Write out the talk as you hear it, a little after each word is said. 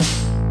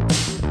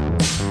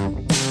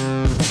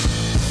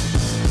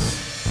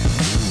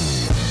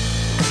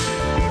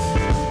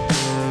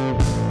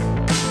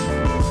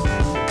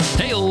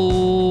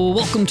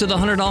to the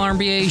 $100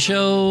 MBA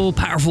show.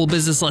 Powerful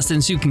business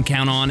lessons you can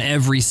count on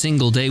every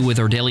single day with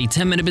our daily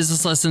 10-minute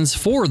business lessons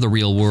for the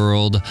real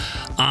world.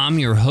 I'm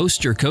your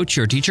host, your coach,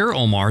 your teacher,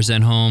 Omar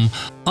Zenhom.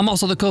 I'm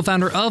also the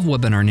co-founder of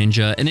Webinar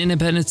Ninja, an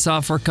independent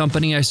software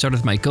company I started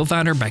with my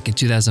co-founder back in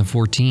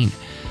 2014.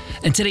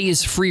 And today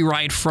is Free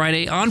Ride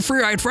Friday. On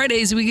Free Ride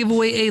Fridays, we give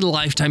away a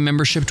lifetime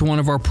membership to one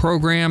of our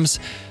programs.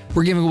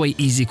 We're giving away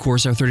Easy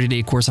Course, our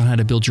 30-day course on how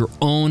to build your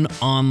own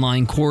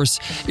online course.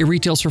 It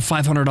retails for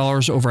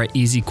 $500 over at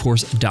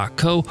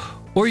easycourse.co,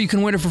 or you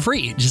can win it for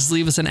free. Just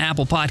leave us an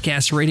Apple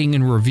Podcast rating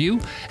and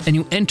review, and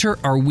you enter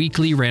our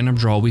weekly random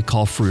draw we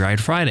call Free Ride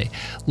Friday.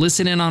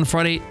 Listen in on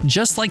Friday,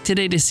 just like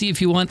today, to see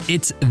if you won.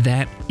 It's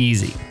that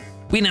easy.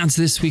 We announce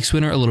this week's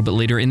winner a little bit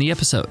later in the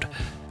episode.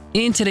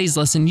 In today's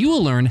lesson, you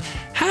will learn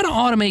how to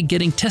automate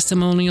getting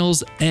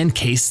testimonials and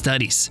case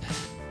studies.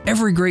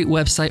 Every great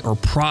website or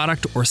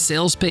product or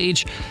sales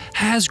page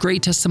has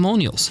great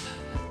testimonials.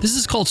 This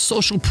is called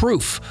social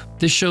proof.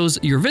 This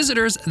shows your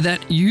visitors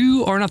that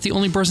you are not the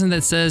only person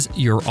that says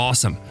you're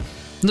awesome.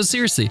 No,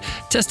 seriously,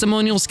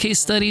 testimonials, case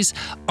studies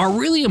are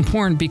really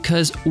important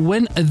because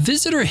when a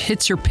visitor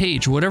hits your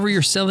page, whatever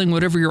you're selling,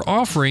 whatever you're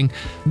offering,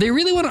 they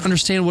really want to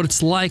understand what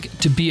it's like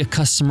to be a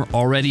customer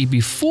already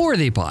before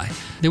they buy.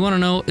 They want to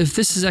know if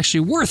this is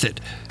actually worth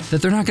it,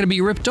 that they're not going to be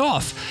ripped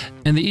off.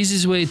 And the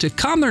easiest way to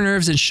calm their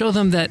nerves and show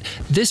them that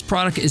this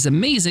product is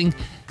amazing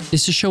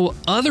is to show what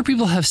other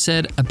people have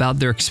said about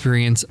their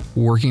experience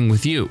working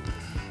with you.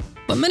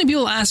 But many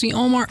people ask me,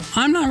 Omar,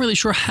 I'm not really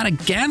sure how to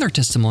gather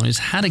testimonials,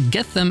 how to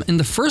get them in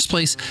the first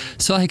place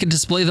so I can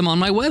display them on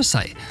my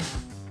website.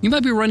 You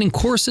might be running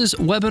courses,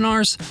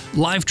 webinars,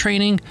 live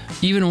training,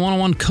 even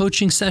one-on-one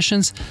coaching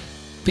sessions,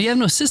 but you have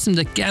no system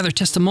to gather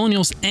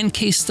testimonials and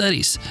case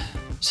studies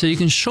so you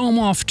can show them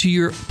off to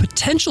your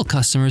potential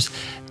customers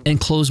and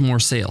close more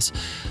sales.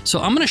 So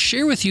I'm going to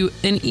share with you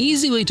an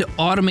easy way to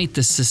automate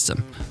this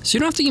system. So you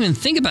don't have to even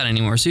think about it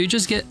anymore. So you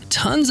just get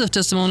tons of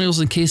testimonials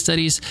and case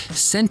studies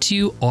sent to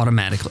you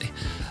automatically.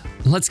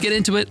 Let's get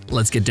into it.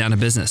 Let's get down to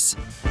business.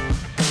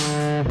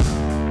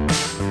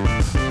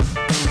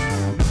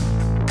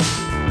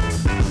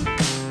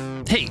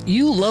 Hey,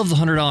 you love the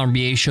 $100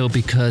 MBA show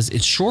because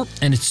it's short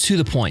and it's to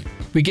the point.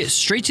 We get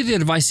straight to the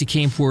advice you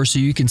came for so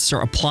you can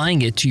start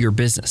applying it to your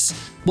business.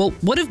 Well,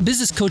 what if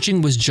business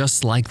coaching was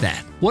just like that?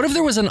 What if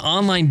there was an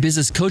online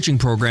business coaching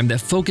program that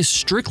focused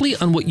strictly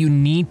on what you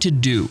need to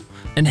do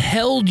and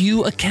held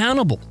you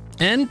accountable?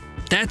 And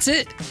that's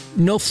it.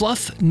 No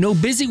fluff, no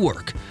busy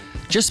work.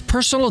 Just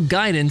personal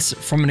guidance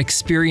from an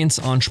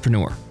experienced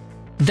entrepreneur.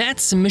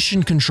 That's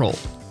Mission Control,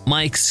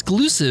 my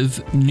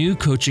exclusive new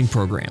coaching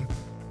program.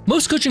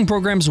 Most coaching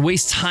programs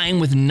waste time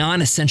with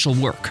non-essential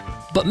work,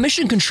 but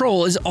Mission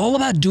Control is all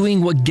about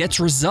doing what gets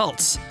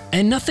results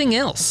and nothing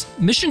else.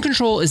 Mission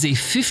Control is a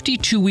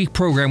 52-week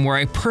program where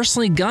I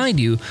personally guide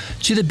you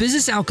to the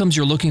business outcomes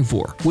you're looking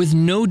for, with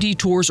no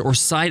detours or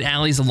side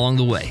alleys along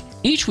the way.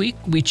 Each week,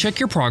 we check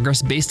your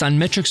progress based on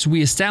metrics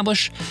we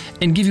establish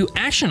and give you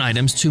action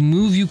items to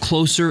move you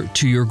closer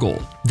to your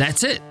goal.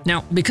 That's it.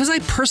 Now, because I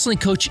personally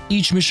coach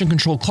each Mission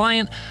Control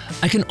client,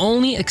 I can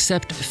only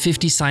accept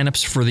 50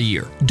 signups for the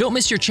year. Don't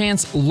miss your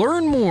chance.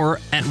 Learn more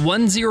at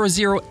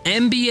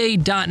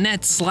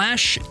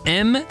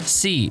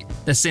 100mba.net/MC.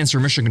 That stands for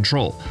Mission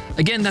Control.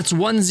 Again, that's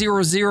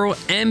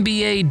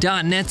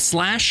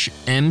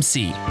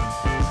 100mba.net/MC.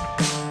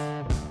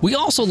 We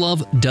also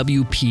love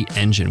WP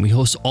Engine. We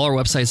host all our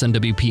websites on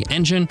WP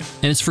Engine,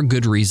 and it's for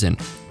good reason.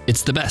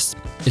 It's the best.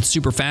 It's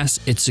super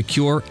fast, it's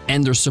secure,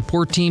 and their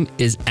support team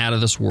is out of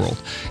this world.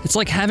 It's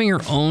like having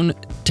your own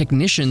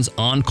technicians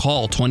on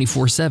call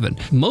 24/7.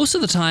 Most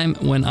of the time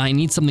when I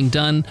need something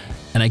done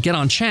and I get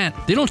on chat,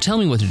 they don't tell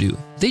me what to do.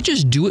 They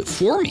just do it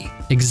for me.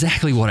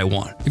 Exactly what I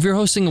want. If you're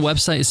hosting a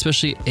website,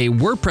 especially a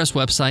WordPress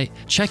website,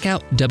 check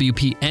out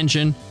WP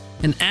Engine.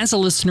 And as a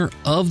listener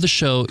of the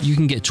show, you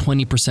can get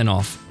 20%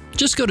 off.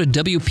 Just go to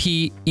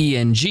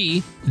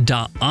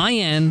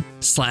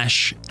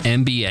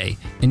wpeng.in/MBA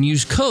and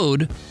use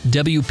code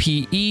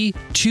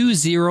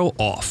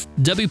WPE20OFF.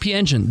 WP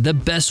Engine, the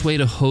best way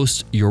to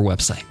host your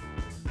website.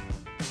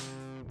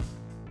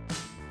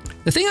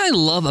 The thing I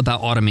love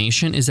about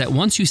automation is that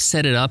once you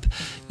set it up,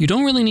 you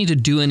don't really need to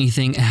do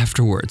anything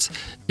afterwards.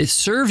 It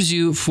serves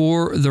you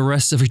for the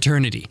rest of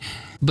eternity.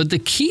 But the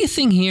key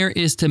thing here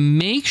is to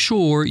make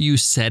sure you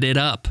set it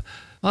up.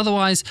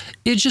 Otherwise,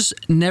 it just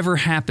never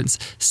happens.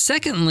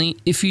 Secondly,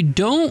 if you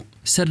don't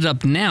set it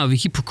up now, if you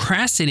keep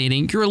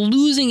procrastinating, you're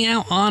losing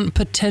out on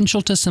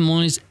potential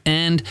testimonials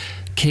and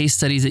case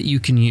studies that you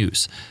can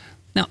use.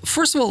 Now,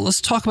 first of all,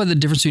 let's talk about the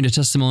difference between a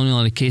testimonial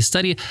and a case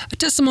study. A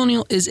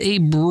testimonial is a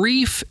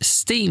brief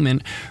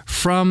statement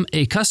from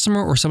a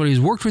customer or somebody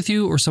who's worked with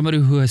you or somebody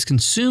who has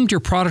consumed your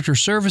product or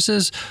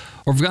services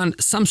or gotten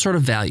some sort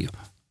of value.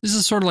 This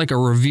is sort of like a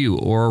review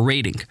or a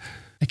rating.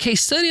 A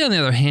case study, on the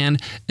other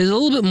hand, is a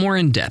little bit more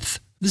in depth.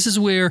 This is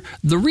where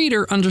the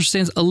reader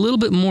understands a little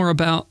bit more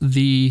about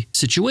the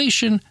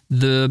situation,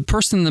 the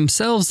person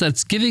themselves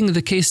that's giving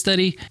the case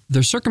study,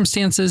 their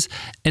circumstances,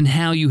 and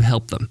how you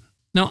help them.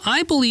 Now,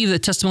 I believe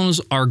that testimonials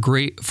are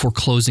great for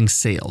closing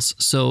sales.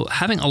 So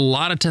having a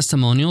lot of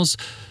testimonials,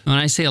 when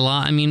I say a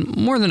lot, I mean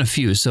more than a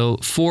few. So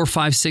 4,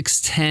 5,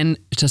 6, 10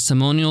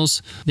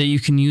 testimonials that you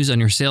can use on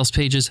your sales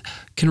pages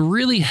can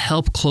really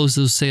help close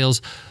those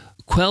sales,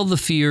 quell the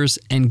fears,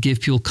 and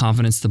give people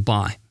confidence to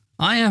buy.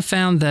 I have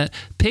found that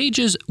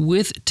pages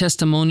with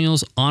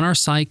testimonials on our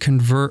site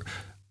convert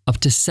up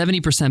to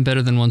 70%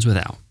 better than ones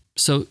without.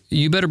 So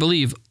you better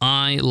believe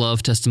I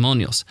love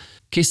testimonials.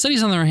 Case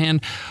studies, on the other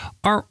hand,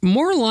 are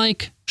more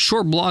like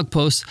short blog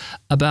posts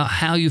about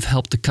how you've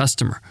helped the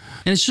customer.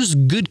 And it's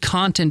just good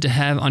content to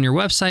have on your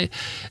website,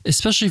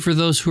 especially for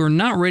those who are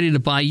not ready to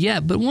buy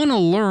yet, but want to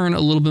learn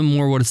a little bit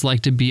more what it's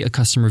like to be a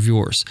customer of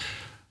yours.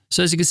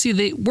 So as you can see,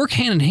 they work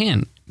hand in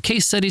hand.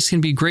 Case studies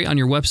can be great on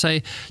your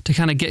website to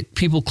kind of get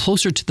people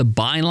closer to the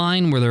buy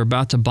line where they're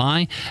about to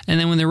buy. And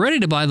then when they're ready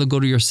to buy, they'll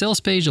go to your sales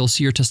page, they'll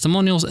see your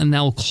testimonials, and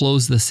that will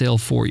close the sale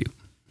for you.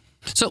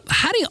 So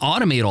how do you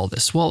automate all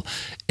this? Well,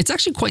 it's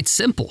actually quite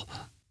simple.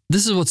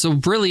 This is what's so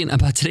brilliant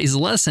about today's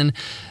lesson.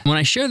 When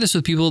I share this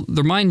with people,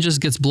 their mind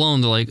just gets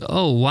blown. They're like,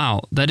 oh,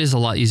 wow, that is a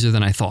lot easier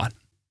than I thought.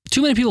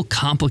 Too many people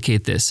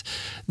complicate this.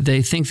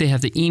 They think they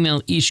have to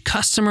email each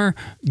customer,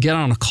 get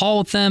on a call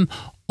with them,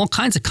 all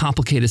kinds of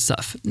complicated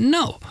stuff.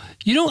 No,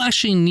 you don't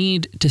actually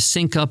need to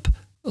sync up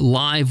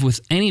live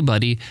with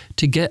anybody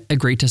to get a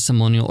great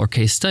testimonial or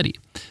case study.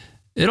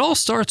 It all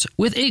starts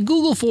with a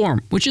Google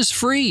form, which is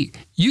free.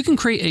 You can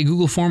create a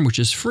Google form, which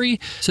is free,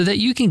 so that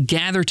you can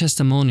gather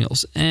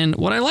testimonials. And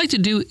what I like to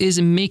do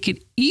is make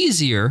it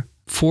easier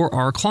for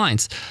our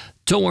clients.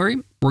 Don't worry,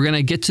 we're going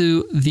to get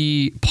to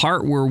the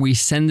part where we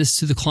send this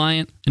to the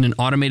client in an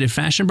automated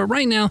fashion. But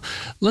right now,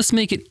 let's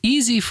make it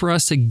easy for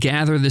us to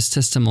gather this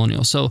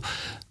testimonial. So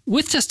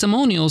with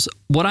testimonials,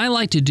 what I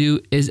like to do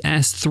is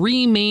ask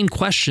 3 main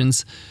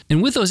questions.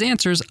 And with those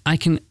answers, I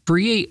can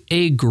create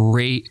a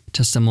great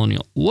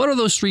testimonial. What are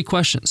those 3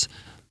 questions?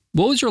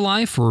 What was your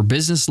life or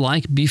business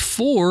like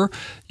before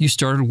you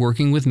started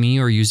working with me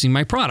or using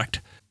my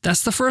product?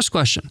 That's the first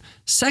question.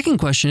 Second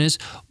question is,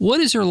 what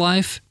is your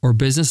life or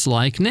business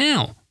like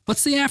now?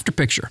 What's the after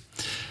picture?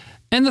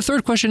 And the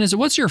third question is,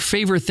 what's your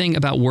favorite thing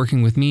about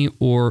working with me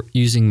or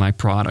using my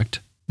product?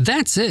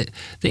 That's it.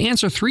 They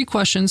answer 3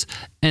 questions,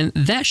 and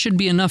that should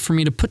be enough for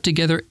me to put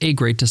together a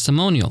great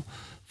testimonial.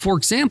 For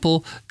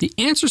example, the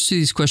answers to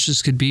these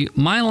questions could be,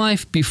 my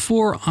life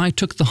before I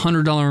took the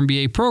 $100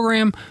 MBA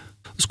program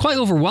was quite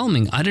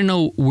overwhelming. I didn't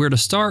know where to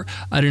start.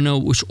 I didn't know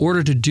which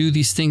order to do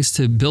these things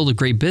to build a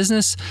great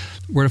business,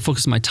 where to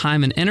focus my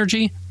time and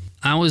energy.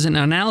 I was in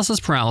analysis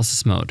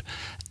paralysis mode.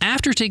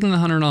 After taking the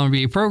 $100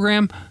 MBA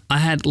program, I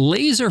had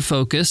laser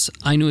focus.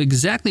 I knew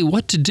exactly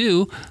what to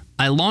do.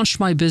 I launched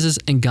my business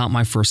and got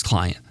my first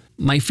client.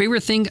 My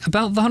favorite thing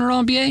about the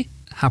 $100 MBA,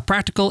 how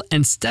practical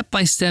and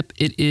step-by-step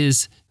it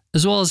is,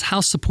 as well as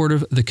how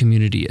supportive the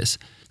community is.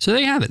 So there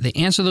you have it. They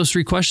answer those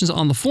 3 questions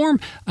on the form.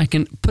 I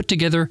can put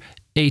together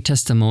a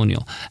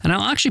testimonial. And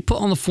I'll actually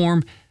put on the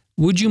form,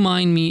 would you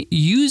mind me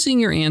using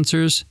your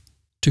answers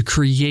to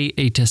create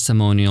a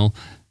testimonial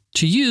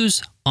to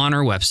use on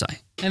our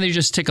website? And they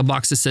just tick a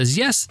box that says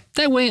yes.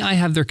 That way I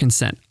have their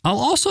consent. I'll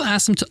also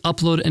ask them to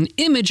upload an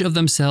image of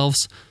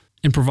themselves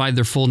and provide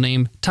their full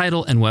name,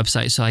 title, and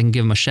website so I can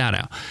give them a shout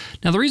out.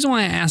 Now, the reason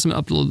why I ask them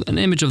to upload an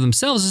image of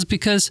themselves is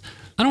because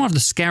I don't have to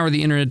scour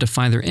the internet to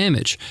find their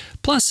image.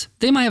 Plus,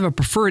 they might have a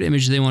preferred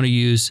image they want to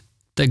use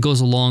that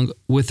goes along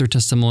with their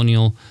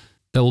testimonial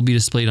that will be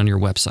displayed on your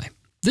website.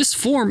 This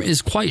form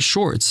is quite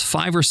short. It's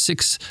 5 or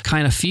 6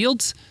 kind of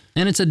fields,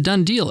 and it's a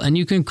done deal. And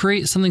you can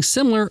create something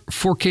similar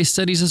for case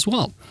studies as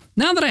well.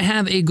 Now that I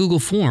have a Google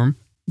form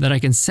that I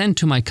can send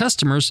to my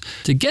customers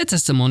to get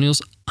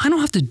testimonials, I don't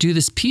have to do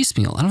this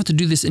piecemeal. I don't have to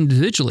do this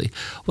individually.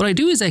 What I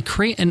do is I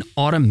create an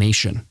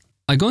automation.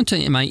 I go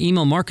into my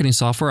email marketing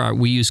software,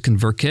 we use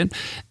ConvertKit,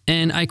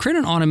 and I create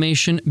an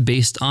automation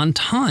based on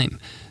time.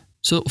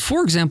 So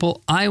for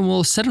example, I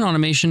will set an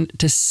automation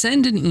to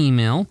send an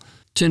email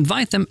to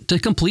invite them to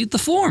complete the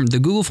form, the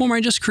Google form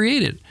I just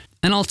created.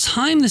 And I'll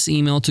time this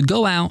email to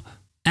go out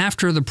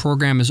after the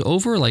program is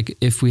over, like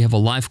if we have a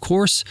live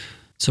course.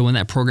 So when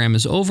that program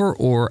is over,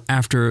 or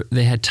after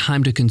they had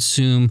time to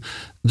consume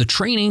the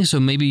training. So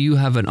maybe you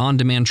have an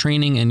on-demand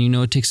training and you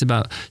know it takes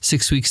about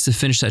 6 weeks to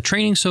finish that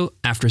training. So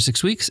after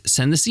 6 weeks,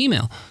 send this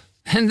email.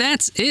 And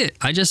that's it.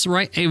 I just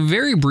write a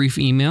very brief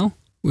email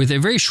with a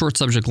very short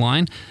subject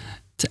line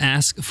to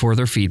ask for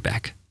their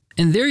feedback.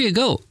 And there you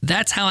go.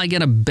 That's how I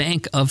get a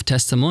bank of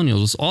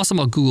testimonials. What's awesome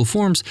about Google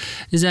Forms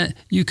is that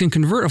you can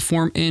convert a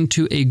form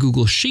into a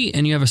Google Sheet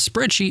and you have a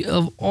spreadsheet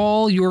of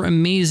all your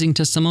amazing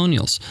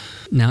testimonials.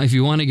 Now, if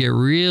you want to get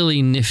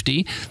really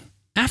nifty,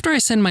 after I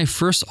send my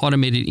first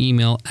automated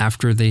email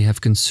after they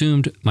have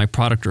consumed my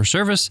product or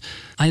service,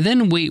 I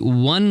then wait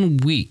 1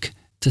 week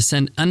to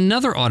send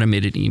another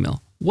automated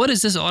email. What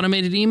is this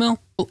automated email?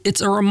 Well,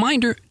 it's a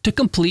reminder to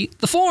complete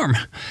the form.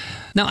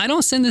 Now, I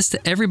don't send this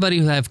to everybody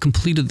who have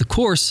completed the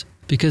course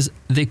because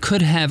they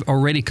could have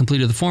already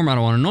completed the form. I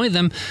don't want to annoy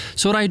them.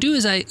 So what I do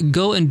is I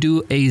go and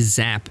do a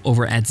zap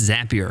over at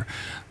Zapier.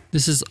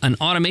 This is an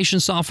automation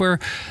software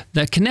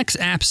that connects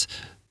apps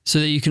so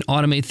that you can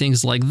automate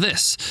things like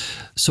this.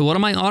 So what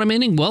am I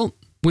automating? Well,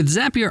 with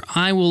Zapier,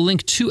 I will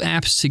link two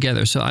apps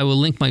together. So I will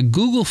link my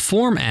Google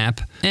Form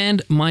app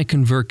and my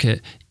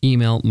ConvertKit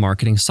email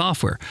marketing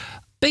software.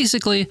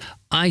 Basically,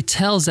 I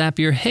tell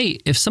Zapier, hey,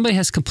 if somebody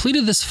has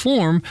completed this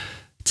form,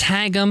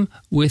 tag them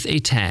with a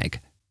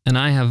tag. And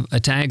I have a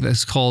tag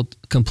that's called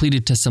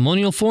completed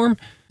testimonial form.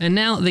 And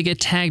now they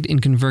get tagged in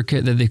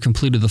ConvertKit that they've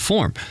completed the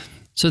form.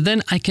 So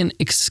then I can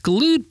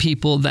exclude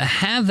people that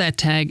have that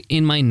tag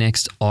in my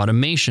next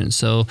automation.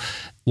 So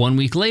 1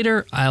 week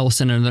later, I'll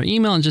send another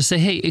email and just say,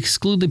 hey,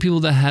 exclude the people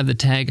that have the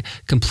tag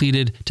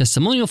completed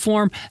testimonial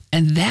form.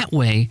 And that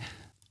way,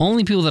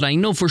 only people that I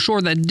know for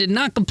sure that did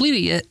not complete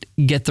it yet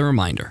get the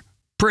reminder.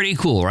 Pretty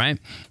cool, right?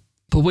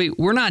 But wait,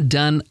 we're not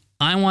done.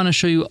 I want to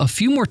show you a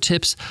few more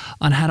tips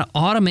on how to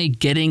automate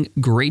getting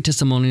great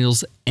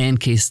testimonials and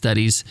case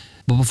studies.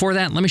 But before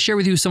that, let me share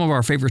with you some of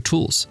our favorite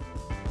tools.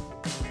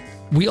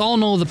 We all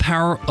know the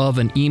power of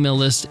an email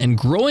list and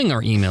growing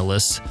our email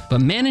list,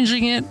 but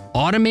managing it,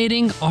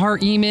 automating our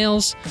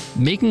emails,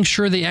 making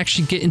sure they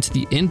actually get into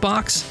the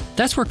inbox,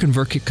 that's where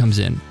ConvertKit comes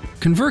in.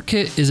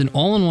 ConvertKit is an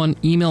all-in-one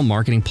email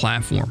marketing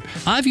platform.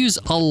 I've used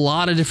a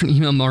lot of different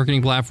email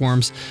marketing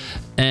platforms,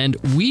 and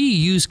we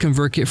use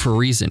ConvertKit for a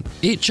reason.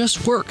 It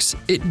just works.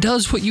 It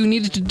does what you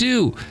need it to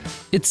do.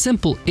 It's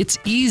simple, it's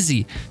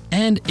easy,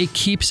 and it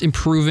keeps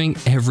improving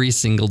every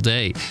single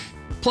day.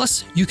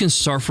 Plus, you can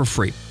start for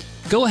free.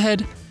 Go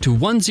ahead to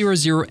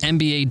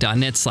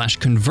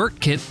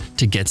 100mba.net/ConvertKit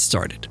to get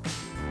started.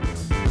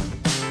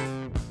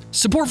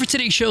 Support for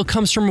today's show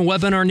comes from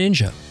Webinar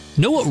Ninja.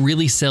 Know what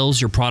really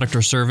sells your product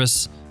or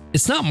service?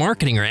 It's not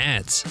marketing or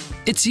ads.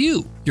 It's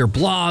you, your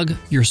blog,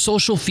 your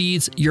social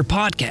feeds, your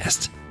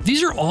podcast.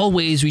 These are all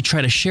ways we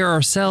try to share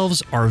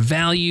ourselves, our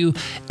value,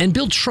 and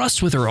build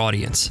trust with our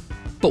audience.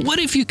 But what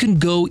if you can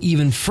go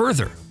even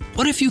further?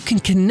 What if you can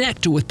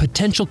connect with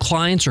potential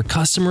clients or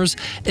customers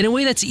in a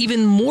way that's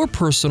even more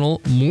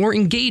personal, more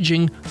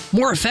engaging,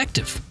 more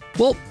effective?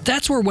 Well,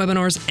 that's where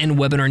webinars and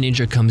Webinar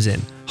Ninja comes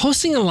in.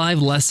 Hosting a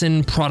live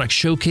lesson, product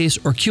showcase,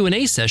 or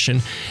Q&A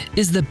session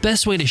is the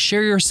best way to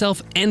share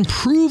yourself and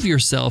prove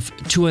yourself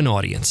to an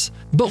audience.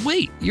 But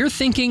wait, you're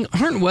thinking,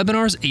 aren't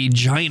webinars a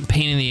giant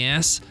pain in the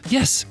ass?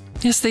 Yes,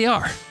 they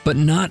are, but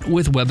not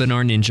with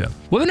Webinar Ninja.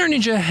 Webinar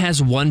Ninja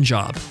has one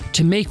job: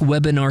 to make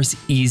webinars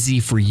easy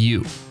for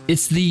you.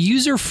 It's the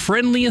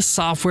user-friendliest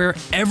software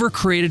ever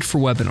created for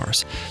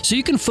webinars, so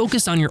you can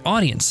focus on your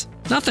audience,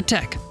 not the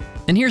tech.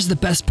 And here's the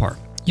best part: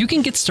 you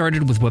can get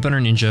started with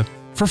Webinar Ninja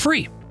for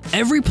free.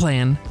 Every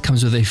plan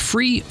comes with a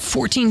free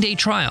 14-day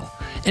trial.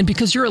 And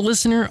because you're a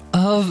listener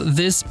of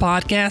this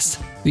podcast,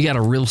 we got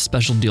a real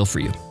special deal for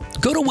you.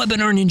 Go to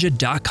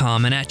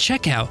webinarninja.com and at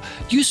checkout,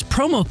 use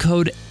promo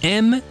code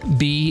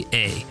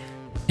MBA,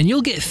 and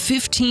you'll get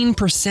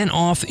 15%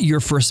 off your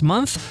first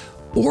month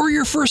or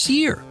your first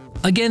year.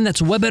 Again,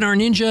 that's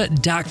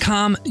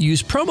webinarninja.com.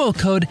 Use promo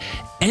code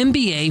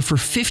MBA for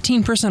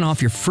 15%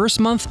 off your first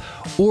month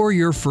or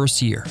your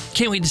first year.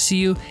 Can't wait to see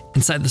you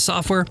inside the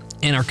software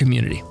and our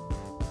community.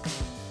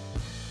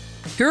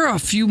 Here are a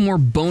few more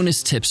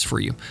bonus tips for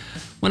you.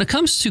 When it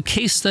comes to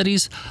case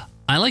studies,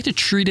 I like to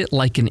treat it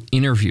like an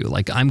interview.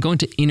 Like I'm going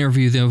to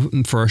interview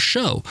them for a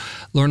show,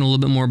 learn a little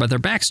bit more about their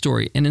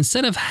backstory. And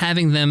instead of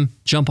having them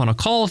jump on a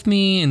call with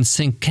me and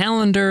sync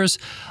calendars,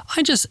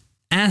 I just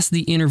ask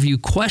the interview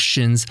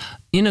questions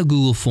in a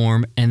Google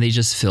form and they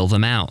just fill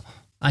them out.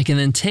 I can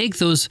then take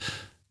those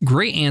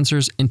great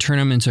answers and turn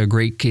them into a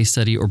great case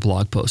study or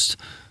blog post.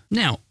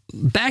 Now,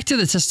 back to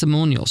the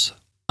testimonials.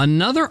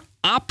 Another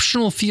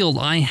optional field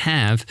I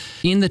have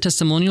in the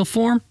testimonial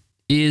form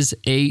is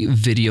a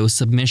video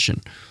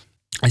submission.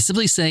 I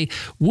simply say,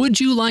 would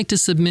you like to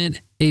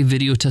submit a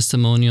video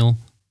testimonial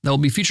that will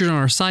be featured on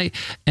our site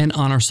and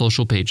on our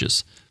social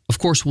pages? Of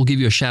course, we'll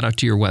give you a shout out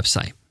to your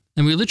website.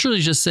 And we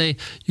literally just say,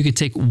 you could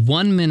take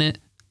 1 minute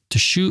to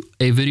shoot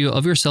a video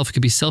of yourself. It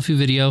could be selfie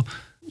video,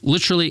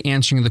 literally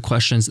answering the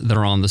questions that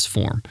are on this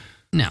form.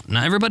 Now,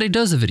 not everybody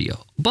does a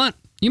video, but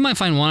you might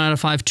find 1 out of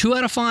 5, 2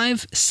 out of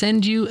 5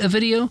 send you a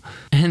video.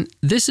 And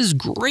this is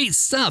great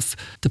stuff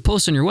to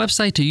post on your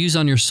website, to use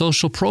on your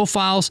social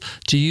profiles,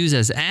 to use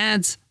as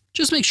ads.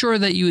 Just make sure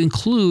that you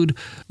include,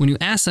 when you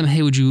ask them,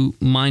 hey, would you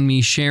mind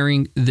me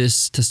sharing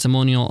this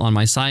testimonial on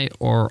my site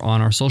or on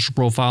our social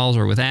profiles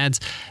or with ads,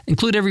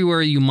 include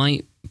everywhere you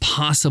might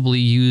possibly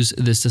use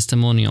this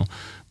testimonial.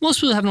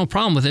 Most people have no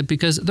problem with it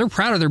because they're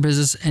proud of their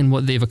business and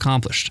what they've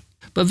accomplished.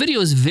 But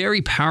video is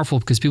very powerful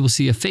because people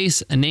see a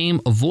face, a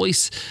name, a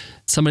voice,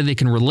 somebody they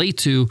can relate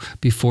to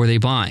before they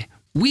buy.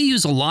 We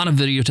use a lot of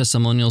video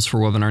testimonials for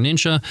Webinar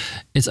Ninja.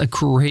 It's a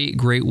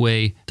great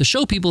way to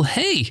show people,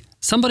 hey,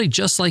 somebody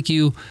just like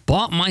you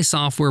bought my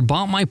software,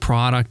 bought my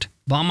product,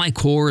 bought my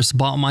course,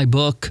 bought my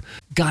book,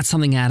 got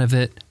something out of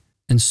it,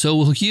 and so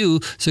will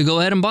you, so go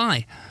ahead and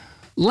buy.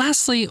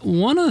 Lastly,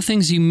 one of the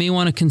things you may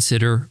want to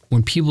consider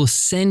when people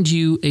send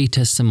you a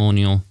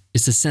testimonial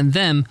is to send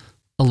them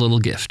a little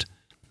gift.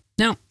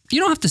 Now, you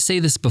don't have to say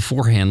this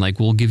beforehand, like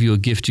we'll give you a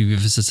gift, you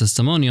give us a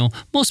testimonial.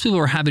 Most people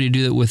are happy to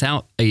do that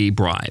without a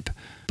bribe.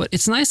 but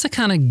it's nice to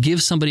kind of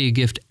give somebody a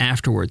gift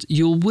afterwards.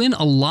 You'll win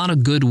a lot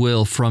of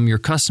goodwill from your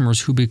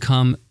customers who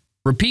become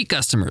repeat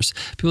customers,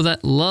 people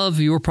that love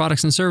your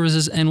products and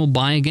services and will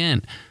buy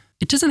again.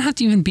 It doesn't have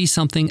to even be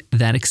something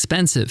that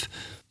expensive.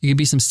 It could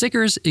be some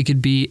stickers. It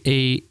could be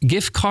a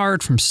gift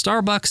card from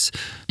Starbucks.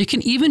 It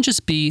can even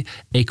just be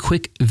a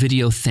quick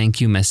video thank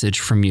you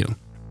message from you.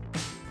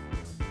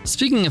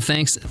 Speaking of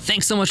thanks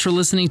so much for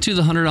listening to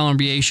the $100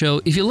 MBA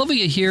Show. If you love what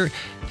you hear,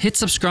 hit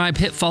subscribe,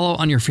 hit follow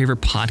on your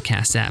favorite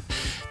podcast app.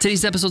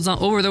 Today's episode's not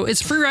over though.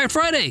 It's Free Ride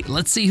Friday.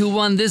 Let's see who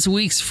won this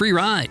week's free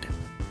ride.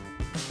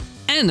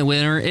 And the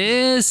winner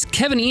is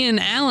Kevin Ian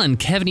Allen.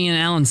 Kevin Ian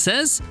Allen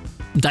says,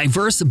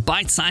 diverse,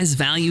 bite-sized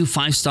value,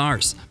 5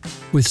 stars.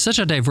 With such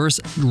a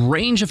diverse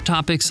range of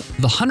topics,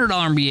 the $100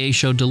 MBA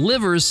Show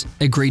delivers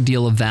a great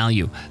deal of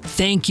value.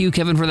 Thank you,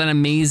 Kevin, for that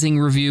amazing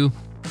review.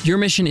 Your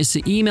mission is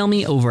to email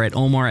me over at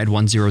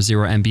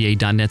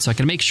omar@100mba.net so I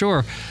can make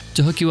sure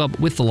to hook you up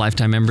with the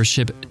lifetime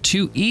membership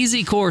to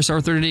Easy Course, our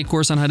 30-day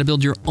course on how to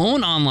build your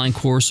own online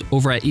course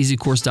over at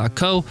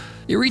easycourse.co.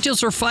 It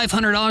retails for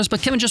 $500,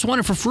 but Kevin just won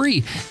it for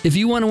free. If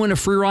you want to win a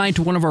free ride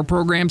to one of our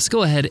programs,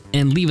 go ahead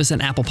and leave us an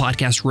Apple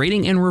Podcast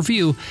rating and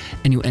review,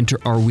 and you enter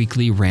our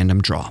weekly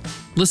random draw.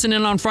 Listen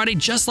in on Friday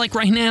just like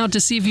right now to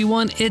see if you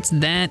won. It's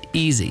that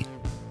easy.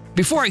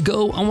 Before I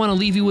go, I want to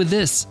leave you with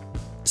this.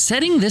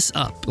 Setting this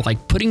up,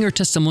 like putting your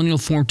testimonial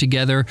form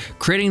together,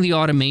 creating the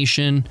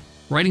automation,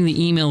 writing the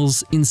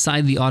emails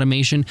inside the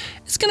automation,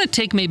 it's going to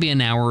take maybe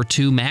an hour or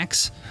two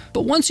max.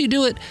 But once you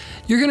do it,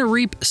 you're going to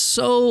reap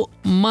so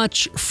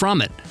much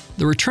from it.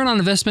 The return on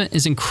investment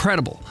is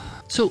incredible.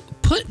 So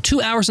put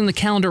 2 hours in the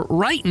calendar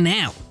right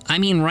now,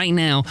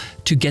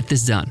 to get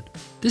this done.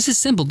 This is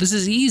simple. This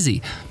is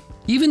easy.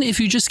 Even if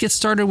you just get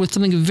started with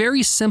something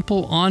very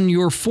simple on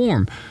your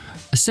form,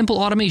 a simple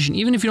automation,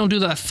 even if you don't do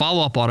that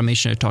follow-up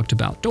automation I talked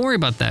about, don't worry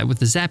about that with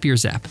the Zapier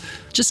Zap.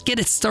 Just get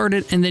it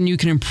started and then you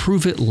can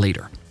improve it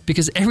later.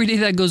 Because every day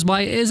that goes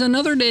by is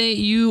another day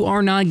you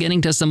are not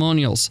getting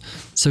testimonials.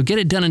 So get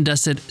it done and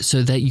dusted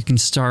so that you can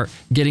start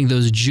getting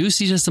those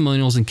juicy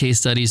testimonials and case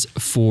studies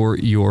for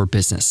your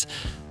business.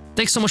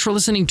 Thanks so much for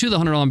listening to the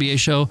 $100 MBA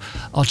Show.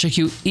 I'll check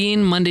you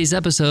in Monday's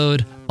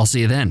episode. I'll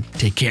see you then.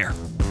 Take care.